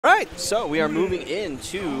Right, so we are moving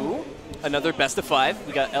into another best of 5.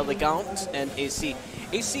 We got Elegant and AC.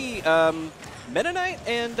 AC, Meta Knight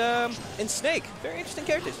and Snake. Very interesting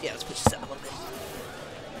characters. Yeah, let's push this out a little bit.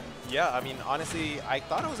 Yeah, I mean, honestly, I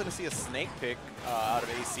thought I was going to see a Snake pick out of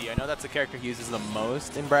AC. I know that's a character he uses the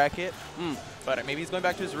most in bracket, but maybe he's going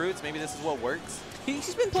back to his roots. Maybe this is what works.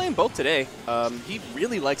 He's been playing both today. He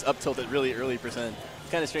really likes up tilt at really early percent.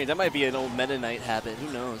 Kind of strange. That might be an old Meta Knight habit.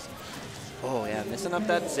 Who knows? Oh, yeah, missing up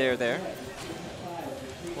that Zair there.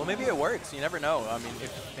 Well, maybe it works. You never know. I mean,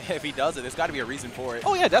 if he does it, there's got to be a reason for it.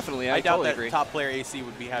 Oh, yeah, definitely. I doubt totally that agree. top player AC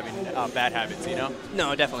would be having bad habits, you know?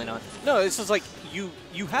 No, definitely not. No, it's just like you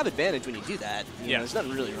have advantage when you do that. You know, there's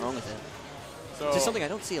nothing really wrong with it. So it's just something I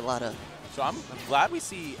don't see a lot of. So I'm glad we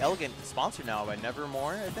see Elegant sponsored now by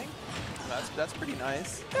Nevermore, I think. That's pretty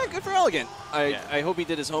nice. Yeah, good for Elegant. I hope he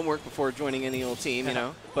did his homework before joining any old team, you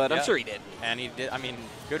know. But I'm sure he did. And he did. I mean,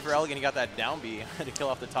 good for Elegant. He got that down B to kill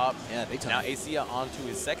off the top. Yeah, big time. Now AC onto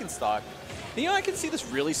his second stock. You know, I can see this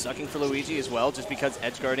really sucking for Luigi as well, just because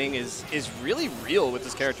edge guarding is really real with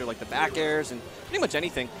this character, like the back airs and pretty much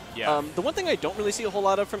anything. Yeah. The one thing I don't really see a whole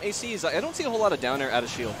lot of from AC is I don't see a whole lot of down air out of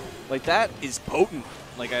shield. Like, that is potent.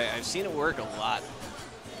 Like, I've seen it work a lot.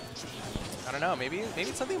 I don't know. Maybe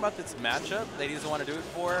it's something about this matchup that he doesn't want to do it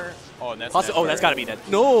for. Oh, and that's that's got to be dead.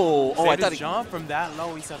 No. I thought he jump from that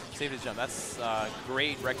low. He saved his jump. That's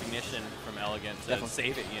great recognition from Elegant to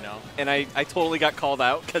save it, you know. And I totally got called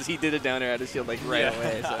out because he did a down air out of shield like right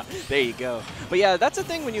away. So there you go. But yeah, that's the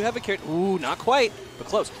thing when you have a character. Ooh, not quite, but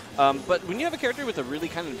close. But when you have a character with a really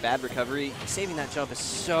kind of bad recovery, saving that jump is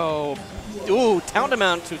so. Ooh,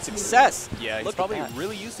 tantamount to success. Yeah, he's probably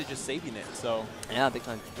really used to just saving it. So yeah, big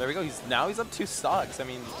time. There we go. He's up 2 stocks. I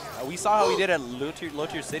mean, we saw how he did at Low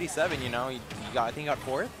Tier City 7. You know, I think he got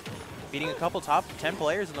 4th, beating a couple top 10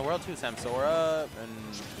 players in the world too. Samsora, and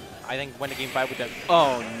I think went to game 5 with that.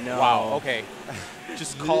 Oh no! Wow. Okay.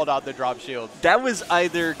 Just called out the drop shield. That was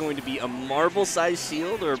either going to be a marble-sized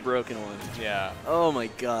shield or a broken one. Yeah. Oh my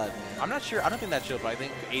god, man. I'm not sure. I don't think that shield, but I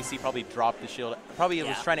think AC probably dropped the shield. Probably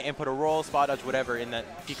was trying to input a roll, spot dodge, whatever, in that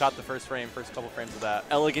he caught the first couple frames of that.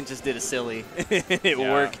 Elegant just did a silly. It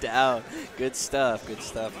worked out. Good stuff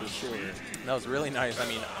for sure. That was really nice. I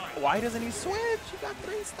mean, why doesn't he switch? He got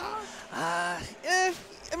 3 stocks.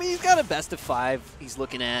 I mean, he's got a best of 5 he's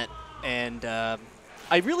looking at, and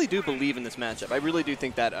I really do believe in this matchup. I really do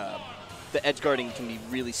think that the edge guarding can be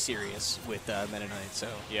really serious with Meta Knight. So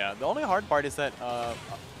yeah, the only hard part is that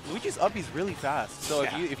Luigi's up. He's really fast. So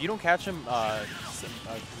if you don't catch him,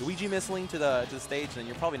 Luigi missling to the stage, then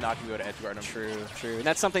you're probably not gonna be able to edge guard him. True. And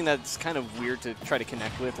that's something that's kind of weird to try to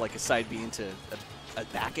connect with, like a side B into a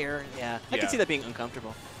back air. Yeah, I can see that being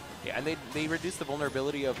uncomfortable. Yeah, and they reduced the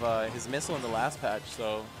vulnerability of his missile in the last patch,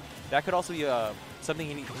 so that could also be something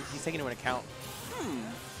he's taking into account.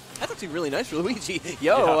 That's actually really nice for Luigi.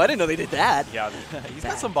 Yo, I didn't know they did that. Yeah, he's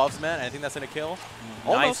got some buffs, man. I think that's going to kill.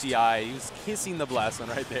 Nice CI. He was kissing the blast one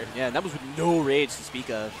right there. Yeah, and that was with no rage to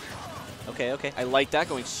speak of. Okay. I like that,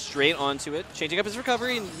 going straight onto it. Changing up his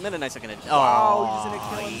recovery, and Meta Knight's not going to... Oh, he's going to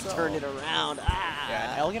kill himself. He turned it around.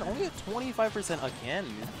 Yeah, and Elegant only at 25% again.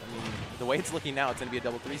 I mean, the way it's looking now, it's going to be a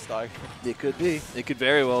double 3 stock. It could be. It could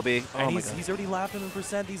very well be. And he's already lapped him in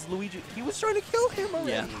percent. These Luigi, he was trying to kill him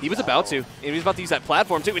already. Yeah, he was about to. And he was about to use that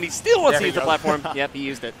platform, too, and he still wants to use the platform. Yep, he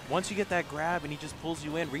used it. Once you get that grab and he just pulls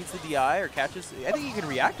you in, reads the DI or catches, I think he can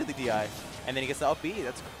react to the DI, and then he gets the up B.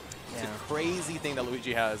 That's a crazy thing that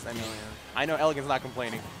Luigi has. I mean, I know Elegant's not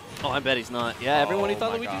complaining. Oh, I bet he's not. Yeah, everyone who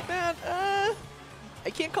thought Luigi was bad. I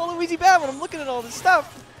can't call Luigi bad when I'm looking at all this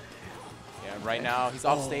stuff. Yeah, right now he's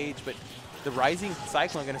off stage, but the Rising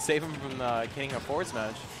Cyclone going to save him from getting a forward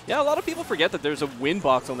smash. Yeah, a lot of people forget that there's a win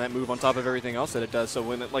box on that move on top of everything else that it does. So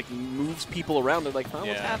when it like moves people around, they're like, huh,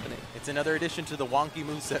 what's happening? It's another addition to the wonky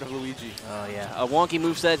moveset of Luigi. Oh, yeah. A wonky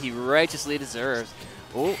moveset he righteously deserves.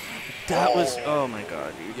 Oh, that was, oh my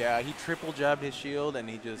god, dude. Yeah, he triple jabbed his shield, and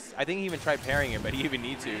I think he even tried parrying it, but he even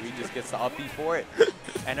needs to. He just gets the up B for it.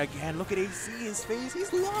 And again, look at AC, his face,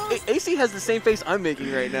 he's lost. AC has the same face I'm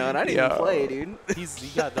making right now, and I didn't even play, dude. He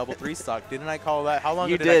got double 3 stock. Didn't I call that? How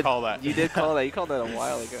long ago did I call that? You did call that. You called that a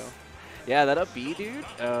while ago. Yeah, that up B, dude.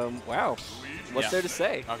 Wow. What's there to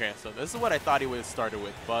say? Okay, so this is what I thought he would have started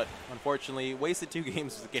with, but unfortunately, wasted 2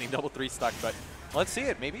 games getting double 3 stock, but let's see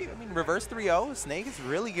it. Maybe, I mean, reverse 3-0. Snake is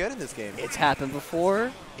really good in this game. It's happened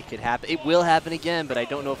before. It could happen. It will happen again, but I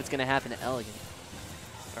don't know if it's going to happen to Elegant.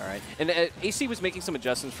 All right. And AC was making some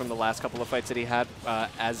adjustments from the last couple of fights that he had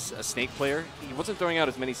as a Snake player. He wasn't throwing out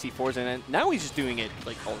as many C4s, and now he's just doing it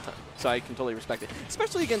like all the time. So I can totally respect it,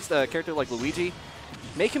 especially against a character like Luigi.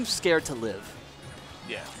 Make him scared to live.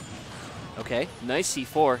 Yeah. Okay. Nice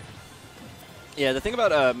C4. Yeah, the thing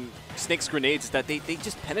about Snake's grenades is that they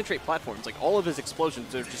just penetrate platforms. Like, all of his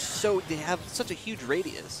explosions are just so, they have such a huge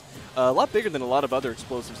radius. A lot bigger than a lot of other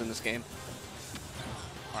explosives in this game.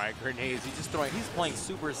 All right, grenades. He's playing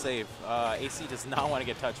super safe. AC does not want to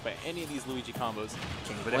get touched by any of these Luigi combos.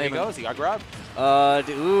 But there he goes. He got grabbed.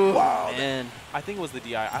 Ooh, wow, man. I think it was the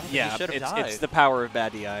DI. I don't think he should have died. It's the power of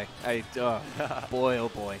bad DI. Boy, oh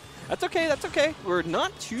boy. That's okay, that's okay. We're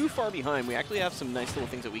not too far behind. We actually have some nice little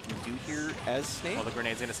things that we can do here as Snake. Oh, the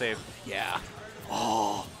grenade's gonna save. Yeah.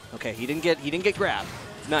 Oh. Okay, he didn't get grabbed.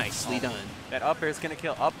 Nicely done. That up air is gonna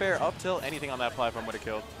kill. Up air, up tilt, anything on that platform would have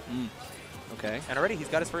killed. Okay. And already he's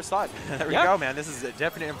got his first stock. There we go, man. This is a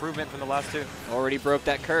definite improvement from the last two. Already broke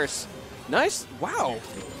that curse. Nice. Wow.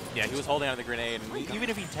 Yeah, he was holding on to the grenade, and even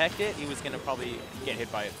if he teched it, he was going to probably get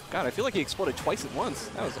hit by it. God, I feel like he exploded twice at once.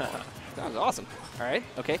 That was awesome. All right.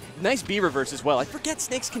 Okay. Nice B reverse as well. I forget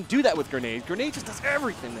Snakes can do that with grenade. Grenade just does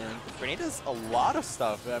everything, man. Grenade does a lot of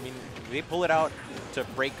stuff. I mean, they pull it out to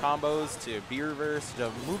break combos, to B reverse,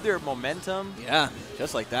 to move their momentum. Yeah,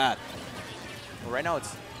 just like that. Well, right now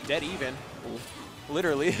it's dead even.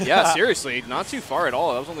 Literally. Yeah, seriously. Not too far at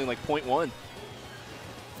all. That was only like 0.1.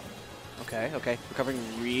 Okay, okay. Recovering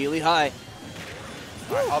really high.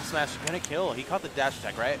 All right, up smash gonna kill. He caught the dash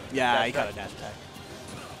attack, right? Yeah, he caught a dash attack.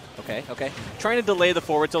 Okay, okay. Trying to delay the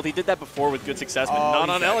forward tilt. He did that before with good success, but not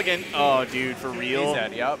on Elegant. Oh, dude, for real? He's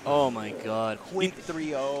dead, yep. Oh my god. Quick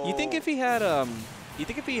 3-0. You think if he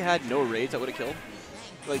had no raids that would have killed?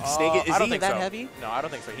 Like Snake, is he that heavy? No, I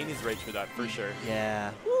don't think so. He needs rage for that, for sure.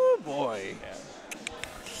 Yeah. Oh boy. Yeah.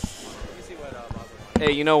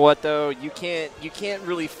 Hey, you know what though? You can't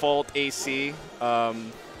really fault AC.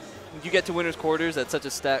 You get to winners quarters at such a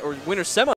stat, or winners semi.